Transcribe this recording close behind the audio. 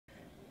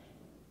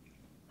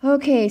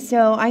Okay,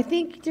 so I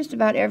think just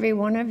about every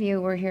one of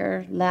you were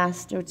here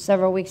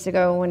several weeks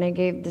ago when I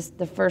gave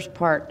the first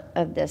part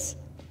of this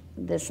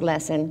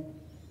lesson,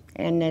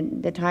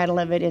 and the title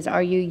of it is,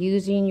 "Are you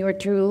using your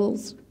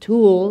tools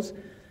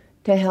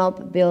to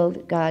help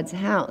build God's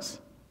house?"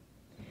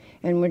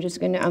 And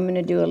I'm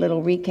gonna do a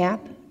little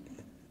recap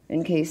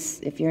in case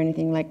if you're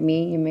anything like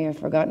me, you may have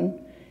forgotten.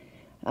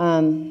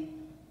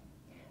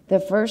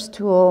 The first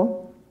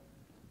tool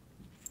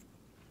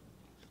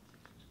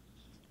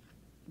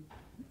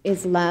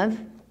is love.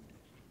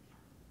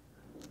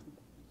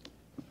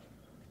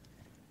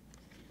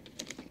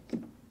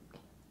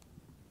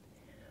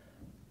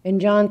 In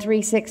John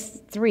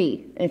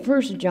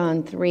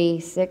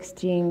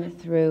 3:16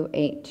 through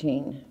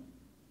 18,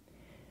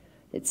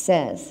 it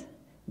says,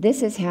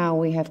 "This is how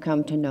we have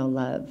come to know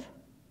love.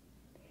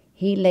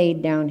 He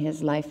laid down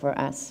his life for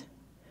us.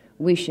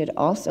 We should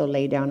also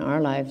lay down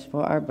our lives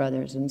for our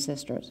brothers and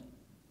sisters.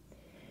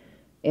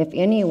 If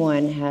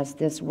anyone has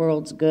this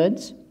world's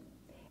goods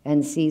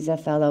and sees a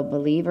fellow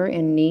believer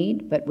in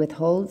need but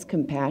withholds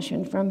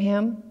compassion from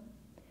him,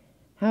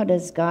 how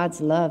does God's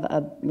love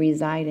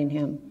reside in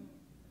him?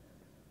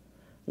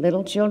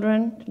 Little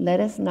children,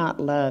 let us not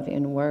love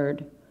in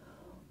word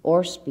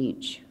or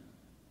speech,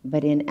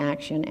 but in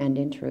action and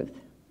in truth."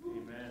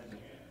 Amen.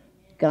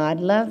 God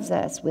loves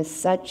us with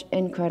such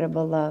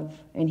incredible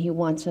love, and he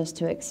wants us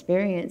to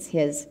experience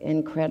his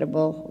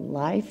incredible,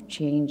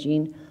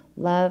 life-changing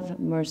love,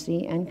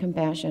 mercy, and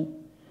compassion.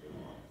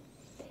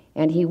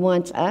 And he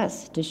wants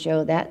us to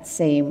show that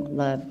same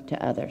love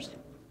to others.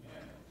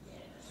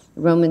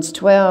 Romans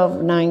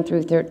 12:9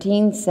 through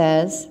 13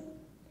 says,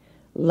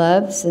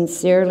 "Love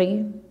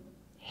sincerely,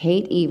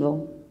 hate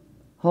evil,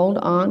 hold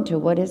on to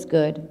what is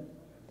good,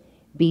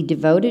 be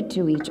devoted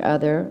to each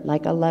other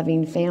like a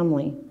loving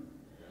family,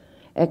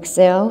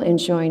 excel in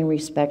showing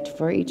respect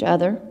for each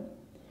other,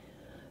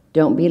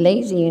 don't be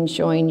lazy in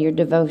showing your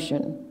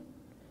devotion,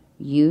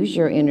 use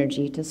your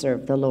energy to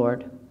serve the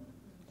Lord.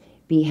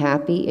 Be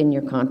happy in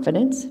your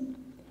confidence,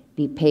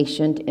 be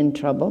patient in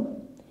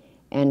trouble,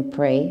 and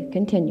pray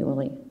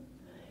continually.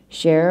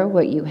 Share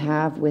what you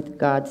have with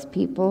God's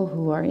people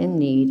who are in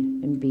need,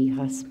 and be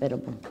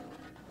hospitable."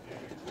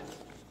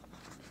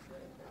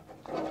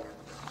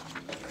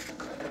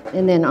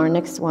 And then our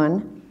next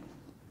one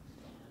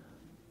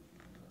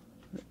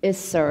is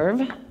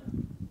serve.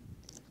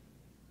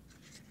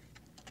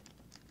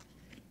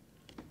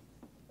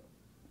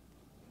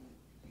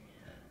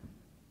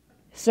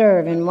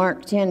 Serve in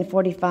Mark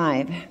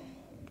 10:45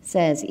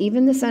 says,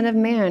 "Even the Son of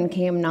Man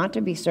came not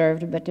to be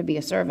served, but to be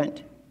a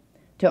servant,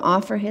 to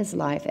offer his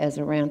life as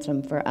a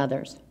ransom for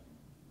others."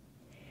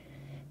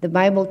 The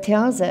Bible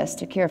tells us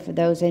to care for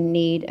those in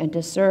need and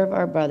to serve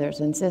our brothers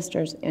and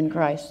sisters in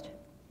Christ.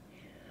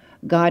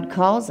 God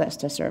calls us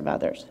to serve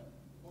others.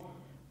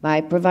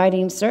 By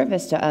providing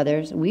service to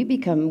others, we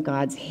become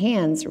God's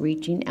hands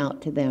reaching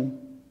out to them.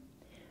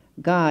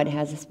 God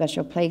has a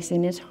special place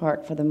in his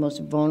heart for the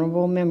most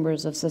vulnerable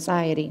members of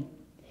society,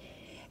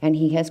 and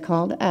he has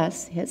called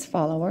us, his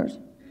followers,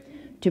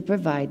 to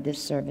provide this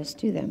service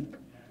to them.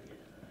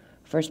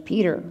 1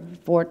 Peter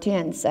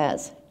 4:10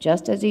 says,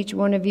 "Just as each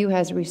one of you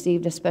has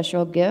received a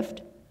special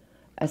gift,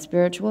 a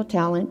spiritual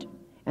talent,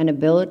 an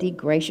ability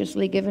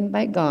graciously given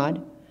by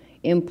God,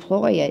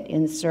 employ it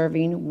in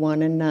serving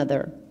one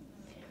another,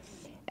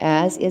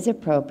 as is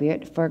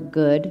appropriate for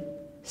good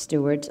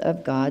stewards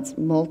of God's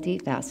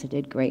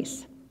multifaceted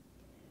grace,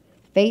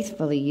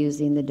 faithfully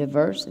using the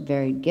diverse,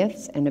 varied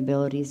gifts and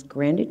abilities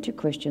granted to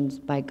Christians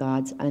by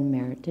God's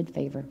unmerited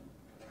favor."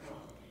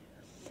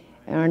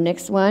 And our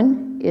next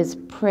one is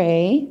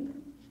pray.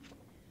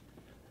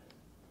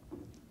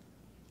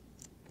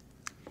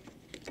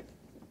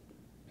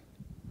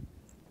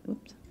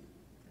 Oops.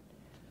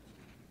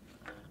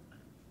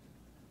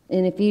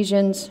 In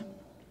Ephesians,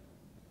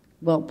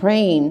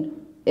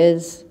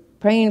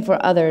 praying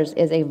for others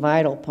is a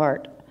vital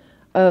part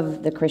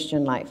of the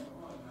Christian life.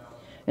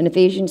 And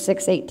Ephesians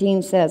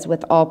 6:18 says,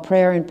 "With all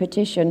prayer and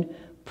petition,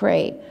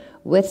 pray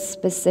with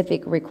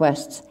specific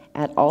requests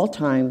at all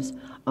times,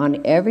 on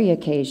every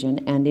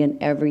occasion, and in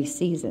every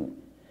season,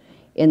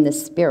 in the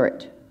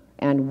Spirit.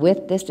 And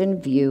with this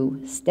in view,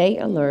 stay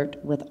alert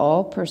with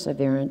all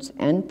perseverance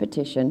and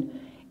petition,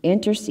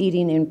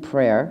 interceding in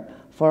prayer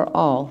for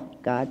all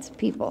God's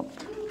people."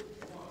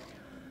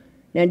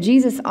 Now,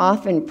 Jesus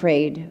often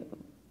prayed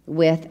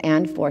with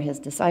and for his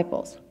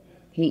disciples.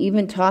 He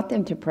even taught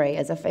them to pray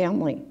as a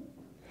family.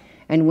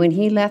 And when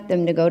he left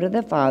them to go to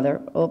the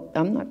Father,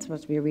 I'm not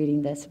supposed to be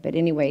reading this, but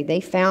anyway, they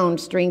found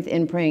strength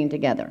in praying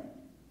together.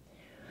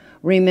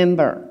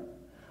 Remember,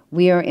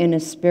 we are in a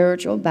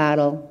spiritual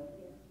battle,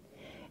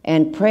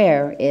 and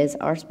prayer is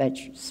our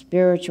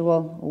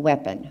spiritual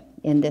weapon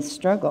in this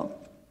struggle.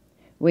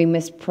 We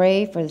must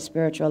pray for the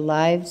spiritual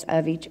lives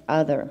of each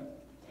other.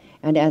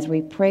 And as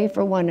we pray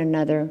for one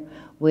another,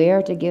 we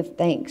are to give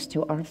thanks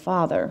to our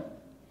Father,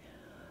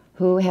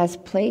 who has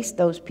placed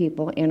those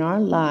people in our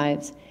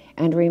lives,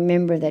 and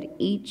remember that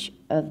each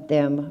of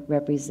them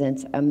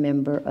represents a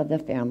member of the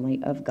family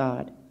of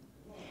God.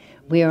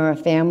 We are a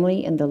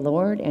family in the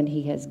Lord, and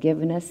He has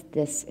given us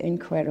this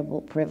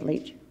incredible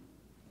privilege.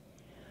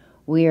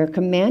 We are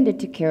commanded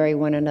to carry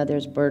one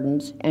another's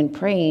burdens, and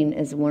praying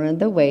is one of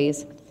the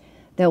ways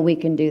that we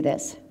can do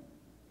this.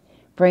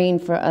 Praying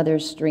for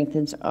others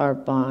strengthens our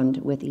bond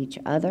with each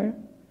other,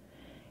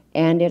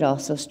 and it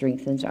also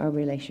strengthens our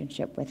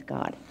relationship with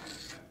God.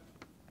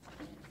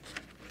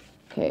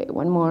 Okay,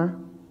 one more.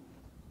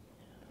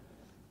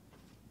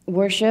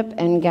 Worship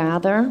and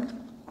gather.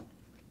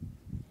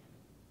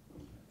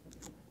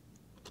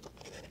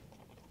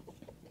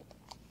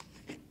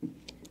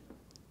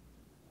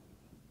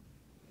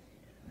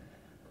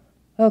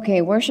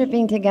 Okay,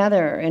 worshiping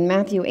together in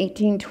Matthew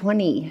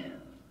 18:20.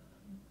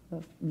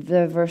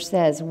 The verse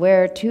says,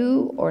 "Where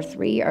 2 or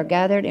 3 are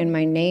gathered in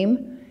my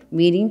name,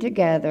 meeting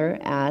together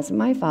as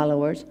my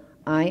followers,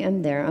 I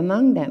am there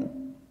among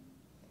them."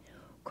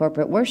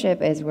 Corporate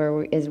worship is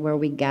where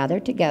we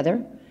gather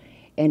together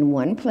in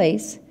one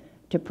place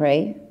to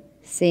pray,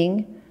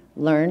 sing,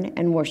 learn,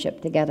 and worship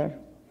together.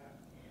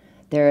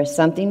 There is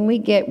something we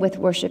get with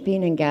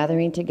worshiping and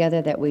gathering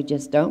together that we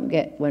just don't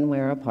get when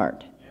we're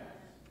apart.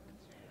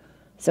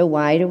 So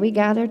why do we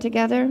gather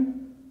together?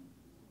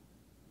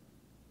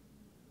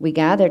 We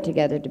gather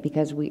together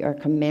because we are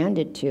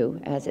commanded to,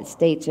 as it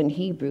states in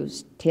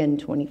Hebrews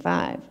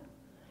 10:25.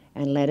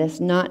 And let us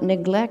not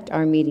neglect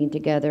our meeting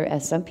together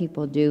as some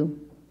people do,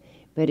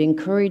 but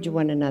encourage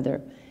one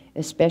another,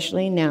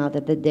 especially now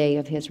that the day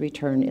of His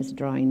return is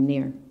drawing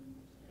near.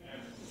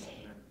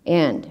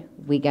 And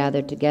we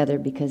gather together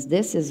because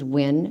this is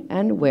when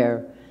and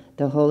where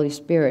the Holy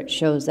Spirit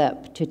shows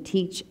up to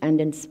teach and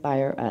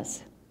inspire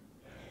us.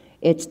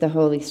 It's the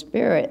Holy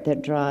Spirit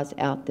that draws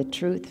out the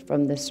truth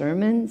from the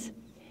sermons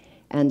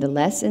and the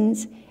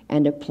lessons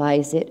and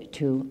applies it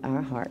to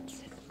our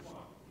hearts.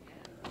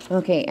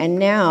 Okay, and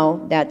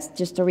now that's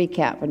just a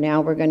recap. And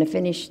now we're going to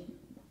finish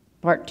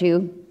part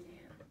 2.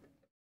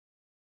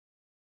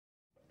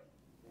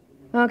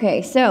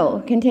 Okay,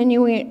 so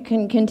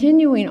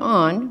continuing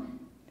on,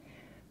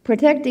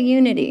 protect the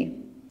unity.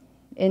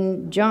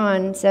 In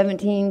John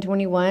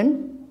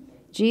 17:21,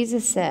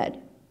 Jesus said,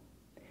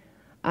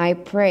 "I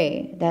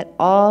pray that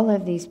all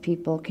of these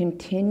people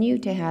continue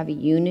to have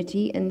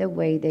unity in the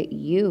way that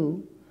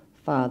you,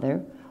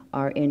 Father,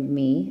 are in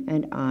me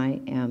and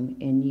I am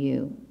in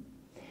you.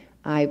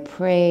 I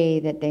pray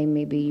that they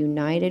may be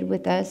united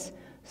with us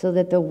so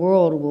that the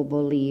world will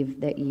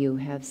believe that you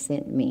have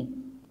sent me."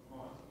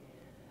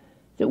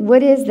 So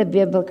what is the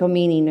biblical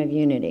meaning of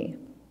unity?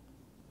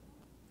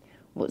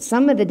 Well,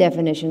 some of the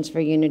definitions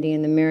for unity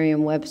in the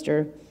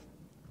Merriam-Webster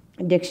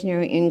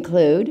dictionary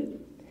include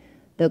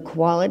the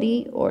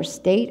quality or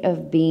state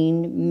of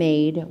being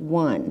made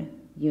one,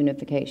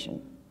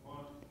 unification,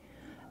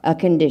 a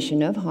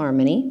condition of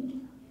harmony,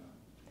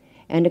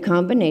 and a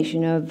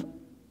combination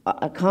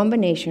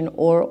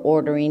or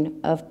ordering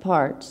of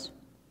parts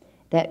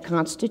that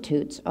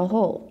constitutes a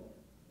whole.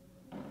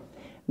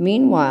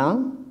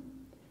 Meanwhile,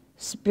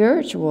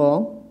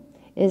 spiritual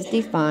is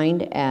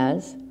defined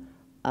as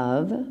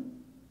of,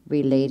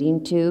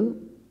 relating to,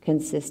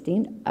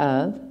 consisting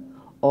of,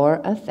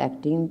 or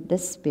affecting the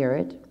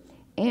Spirit,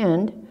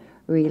 and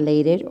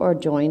related or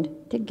joined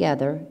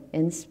together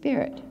in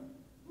spirit.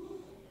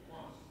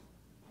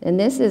 And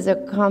this is a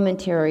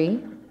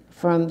commentary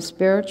from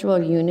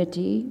Spiritual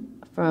Unity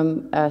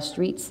from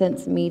Street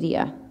Sense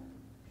Media.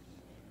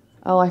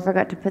 Oh, I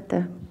forgot to put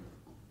the...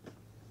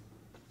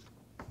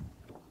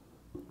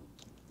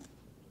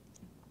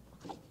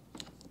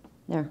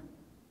 There.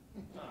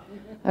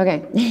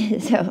 Okay,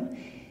 so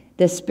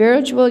this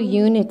spiritual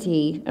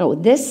unity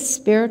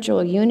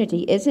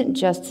isn't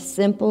just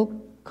simple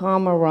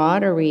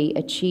camaraderie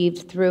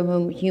achieved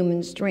through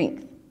human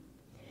strength.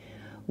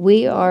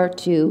 We are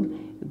to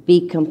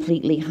be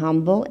completely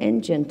humble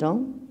and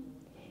gentle,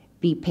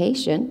 be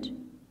patient,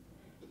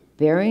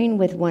 bearing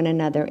with one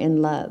another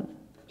in love.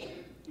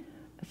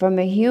 From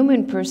a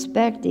human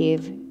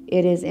perspective,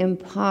 it is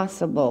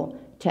impossible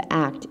to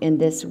act in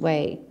this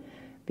way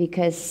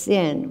because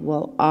sin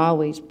will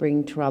always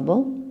bring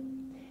trouble,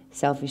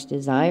 selfish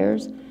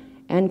desires,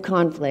 and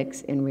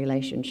conflicts in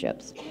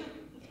relationships.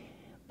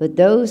 But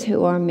those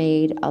who are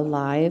made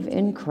alive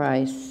in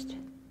Christ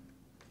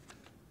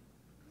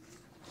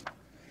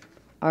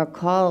are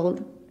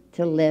called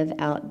to live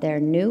out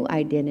their new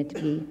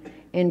identity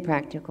in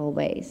practical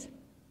ways.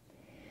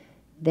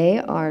 They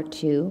are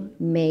to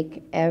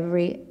make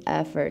every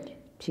effort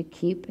to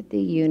keep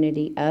the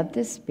unity of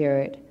the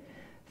Spirit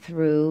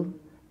through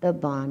the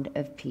bond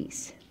of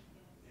peace.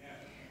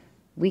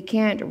 We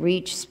can't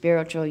reach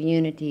spiritual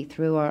unity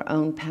through our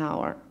own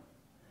power,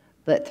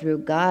 but through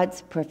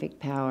God's perfect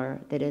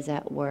power that is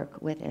at work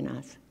within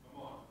us.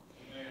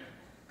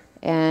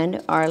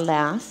 And our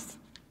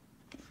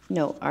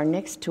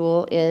next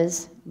tool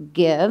is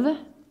give.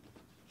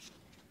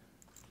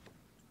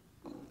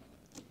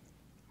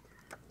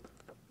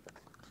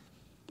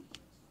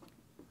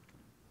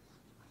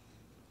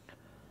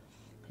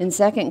 In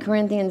 2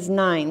 Corinthians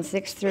 9,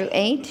 6 through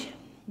 8,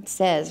 it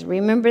says,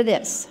 "Remember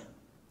this,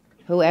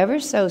 whoever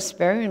sows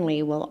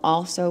sparingly will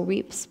also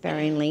reap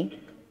sparingly,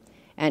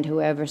 and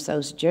whoever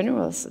sows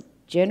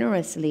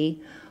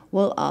generously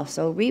will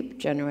also reap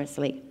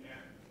generously.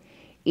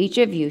 Each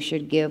of you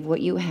should give what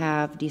you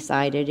have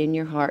decided in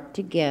your heart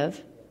to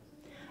give,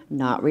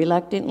 not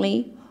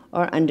reluctantly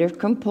or under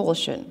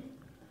compulsion,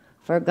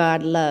 for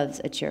God loves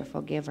a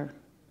cheerful giver.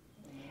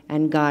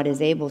 And God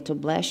is able to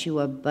bless you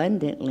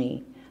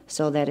abundantly,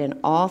 so that in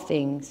all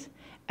things,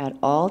 at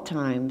all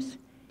times,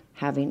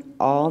 having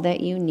all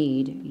that you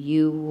need,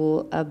 you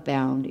will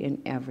abound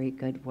in every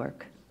good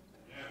work.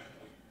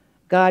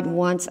 God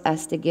wants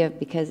us to give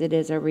because it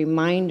is a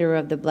reminder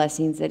of the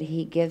blessings that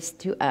he gives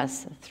to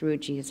us through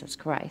Jesus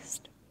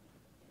Christ.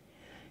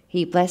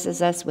 He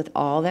blesses us with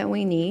all that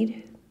we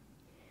need,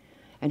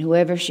 and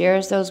whoever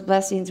shares those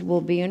blessings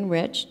will be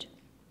enriched,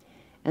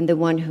 and the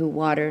one who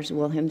waters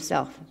will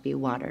himself be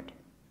watered.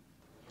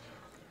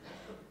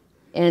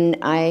 And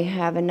I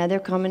have another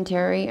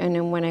commentary, and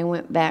then when I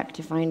went back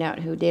to find out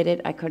who did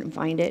it, I couldn't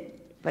find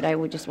it, but I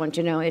would just want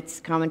you to know it's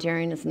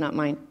commentary and it's not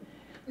mine.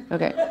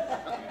 Okay.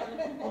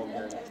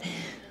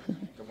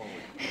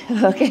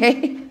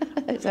 Okay.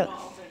 So,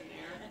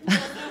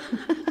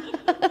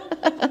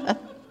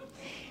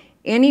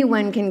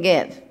 anyone can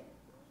give,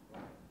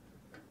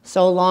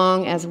 so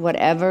long as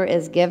whatever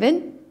is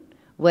given,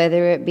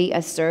 whether it be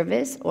a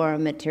service or a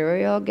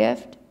material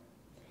gift,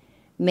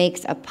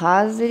 makes a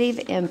positive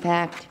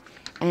impact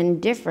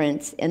and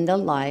difference in the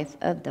life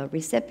of the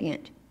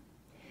recipient.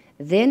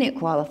 Then it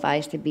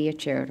qualifies to be a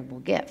charitable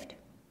gift.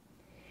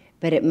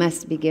 But it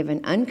must be given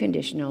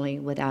unconditionally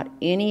without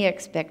any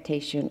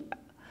expectation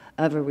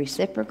of a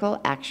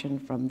reciprocal action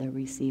from the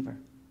receiver.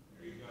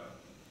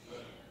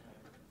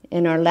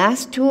 And our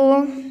last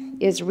tool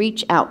is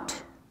reach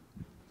out.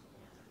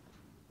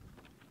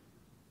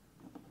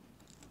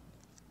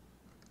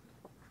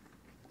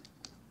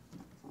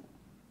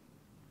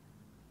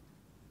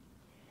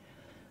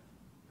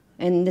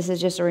 And this is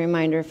just a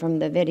reminder from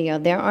the video.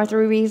 There are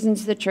 3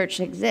 reasons the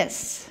church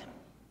exists.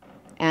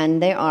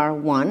 And they are: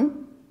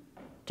 1,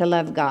 to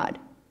love God;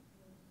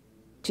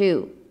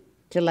 2,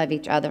 to love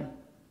each other;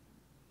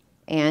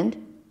 and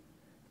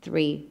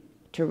 3,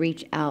 to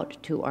reach out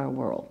to our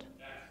world.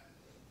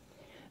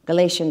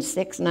 Galatians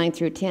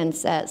 6:9-10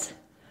 says,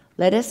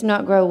 "Let us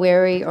not grow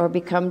weary or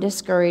become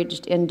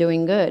discouraged in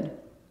doing good,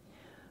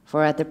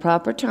 for at the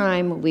proper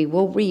time we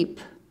will reap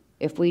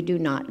if we do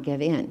not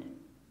give in.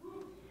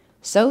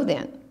 So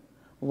then,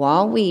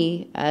 while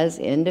we, as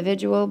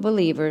individual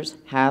believers,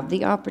 have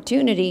the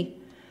opportunity,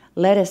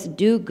 let us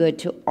do good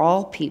to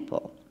all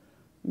people,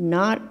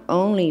 not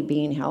only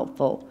being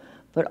helpful,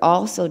 but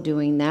also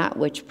doing that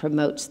which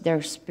promotes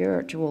their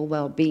spiritual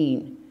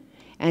well-being,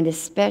 and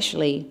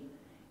especially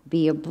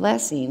be a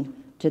blessing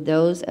to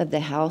those of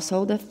the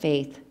household of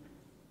faith,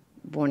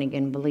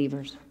 born-again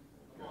believers."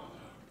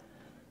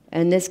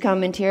 And this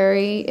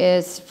commentary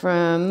is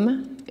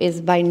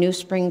by New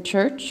Spring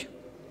Church,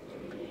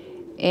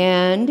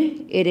 and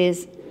it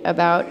is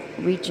about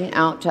reaching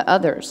out to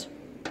others.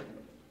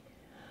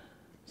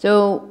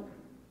 So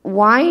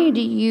who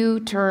do you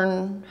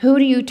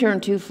turn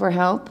to for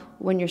help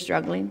when you're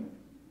struggling?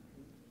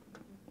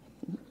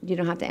 You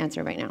don't have to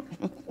answer right now.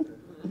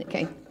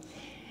 Okay.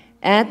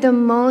 At the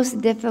most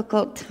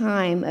difficult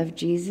time of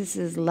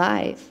Jesus'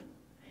 life,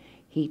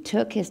 he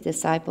took his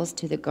disciples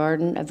to the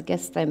Garden of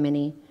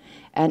Gethsemane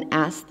and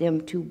asked them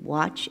to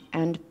watch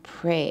and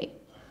pray.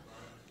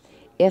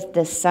 If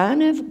the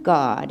Son of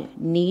God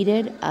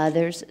needed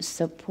others'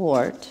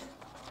 support,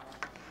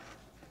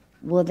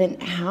 well, then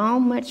how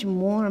much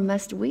more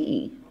must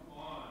we?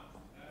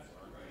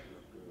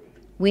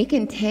 We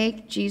can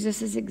take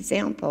Jesus'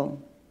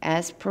 example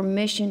as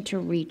permission to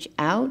reach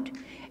out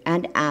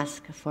and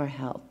ask for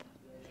help.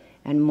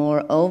 And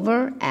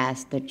moreover,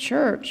 as the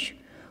church,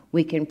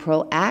 we can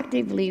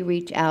proactively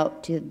reach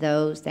out to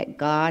those that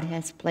God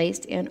has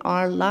placed in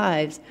our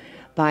lives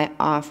by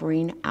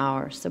offering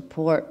our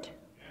support.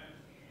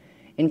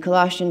 In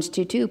Colossians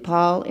 2:2,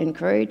 Paul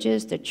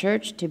encourages the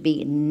church to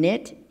be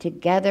knit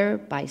together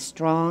by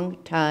strong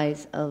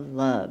ties of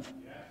love.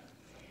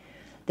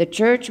 The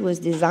church was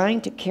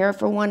designed to care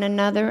for one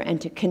another and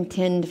to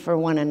contend for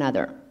one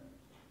another.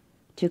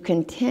 To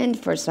contend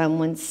for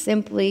someone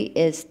simply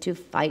is to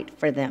fight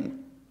for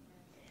them,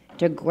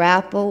 to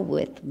grapple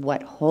with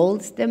what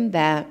holds them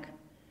back,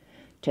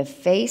 to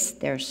face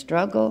their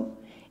struggle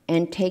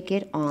and take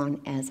it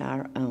on as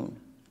our own.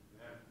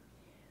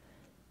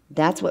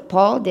 That's what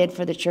Paul did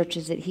for the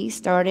churches that he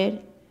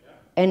started,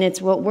 and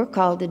it's what we're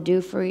called to do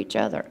for each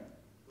other.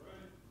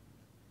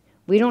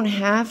 We don't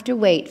have to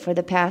wait for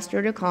the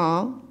pastor to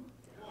call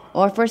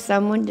or for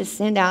someone to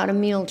send out a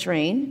meal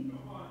train.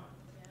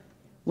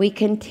 We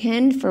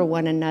contend for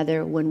one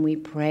another when we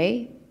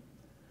pray,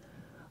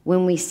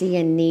 when we see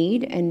a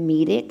need and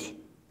meet it,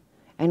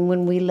 and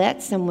when we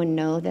let someone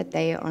know that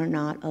they are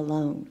not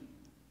alone.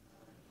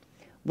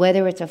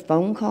 Whether it's a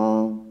phone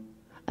call,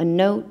 a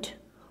note,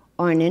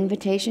 or an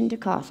invitation to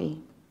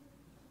coffee,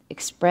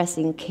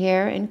 expressing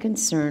care and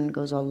concern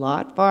goes a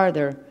lot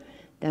farther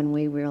than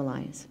we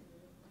realize.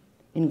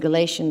 In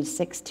Galatians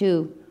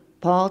 6:2,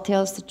 Paul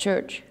tells the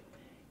church,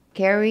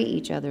 Carry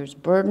each other's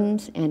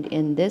burdens, and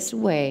in this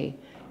way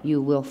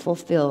you will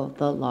fulfill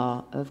the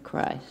law of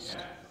Christ.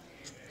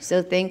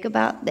 So think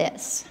about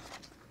this.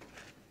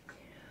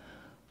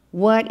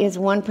 What is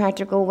one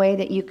practical way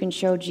that you can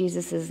show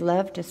Jesus'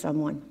 love to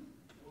someone?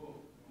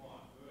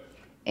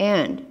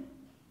 And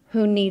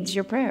who needs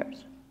your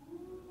prayers?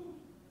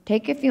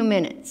 Take a few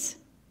minutes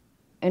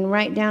and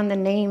write down the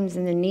names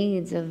and the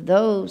needs of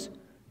those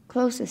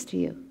closest to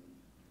you.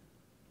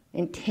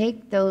 And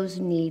take those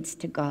needs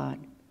to God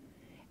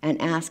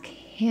and ask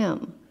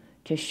Him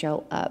to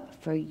show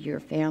up for your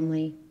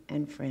family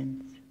and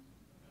friends.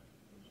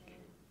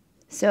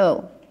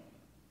 So,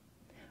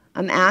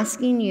 I'm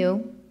asking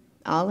you,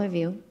 all of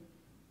you,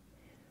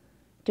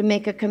 to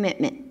make a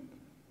commitment.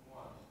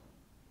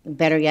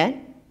 Better yet,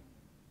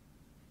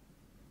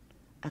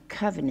 a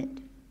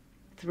covenant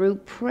through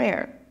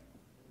prayer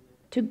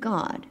to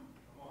God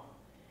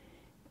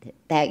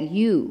that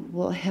you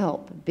will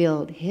help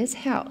build His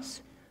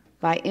house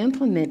by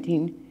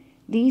implementing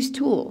these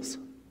tools: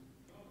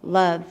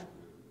 love,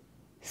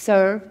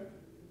 serve,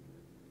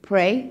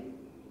 pray,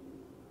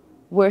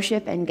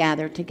 worship and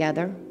gather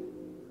together,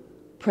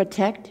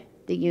 protect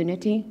the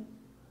unity,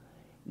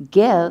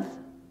 give,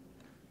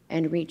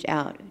 and reach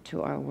out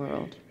to our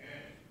world.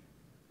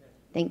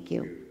 Thank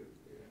you.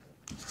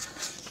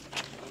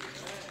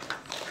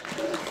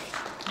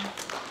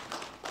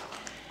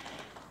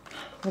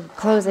 We'll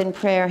close in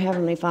prayer.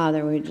 Heavenly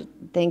Father, we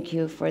thank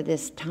you for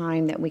this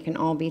time that we can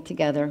all be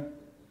together.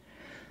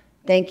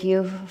 Thank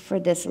you for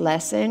this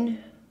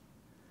lesson.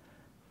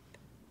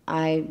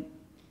 I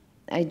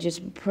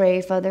just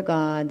pray, Father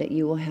God, that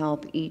you will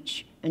help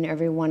each and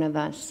every one of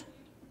us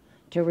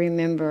to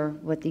remember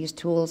what these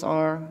tools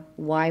are,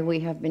 why we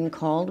have been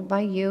called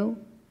by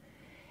you,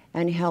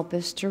 and help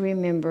us to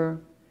remember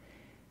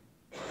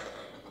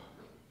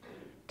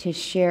to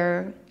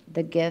share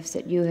the gifts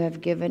that you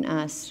have given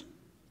us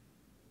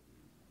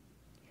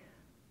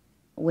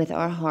with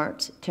our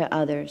hearts to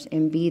others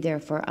and be there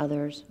for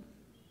others,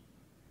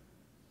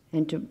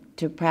 and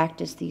to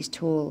practice these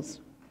tools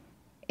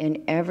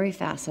in every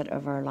facet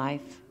of our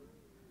life,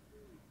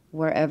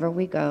 wherever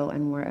we go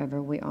and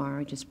wherever we are.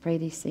 I just pray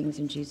these things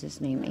in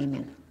Jesus' name.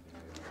 Amen.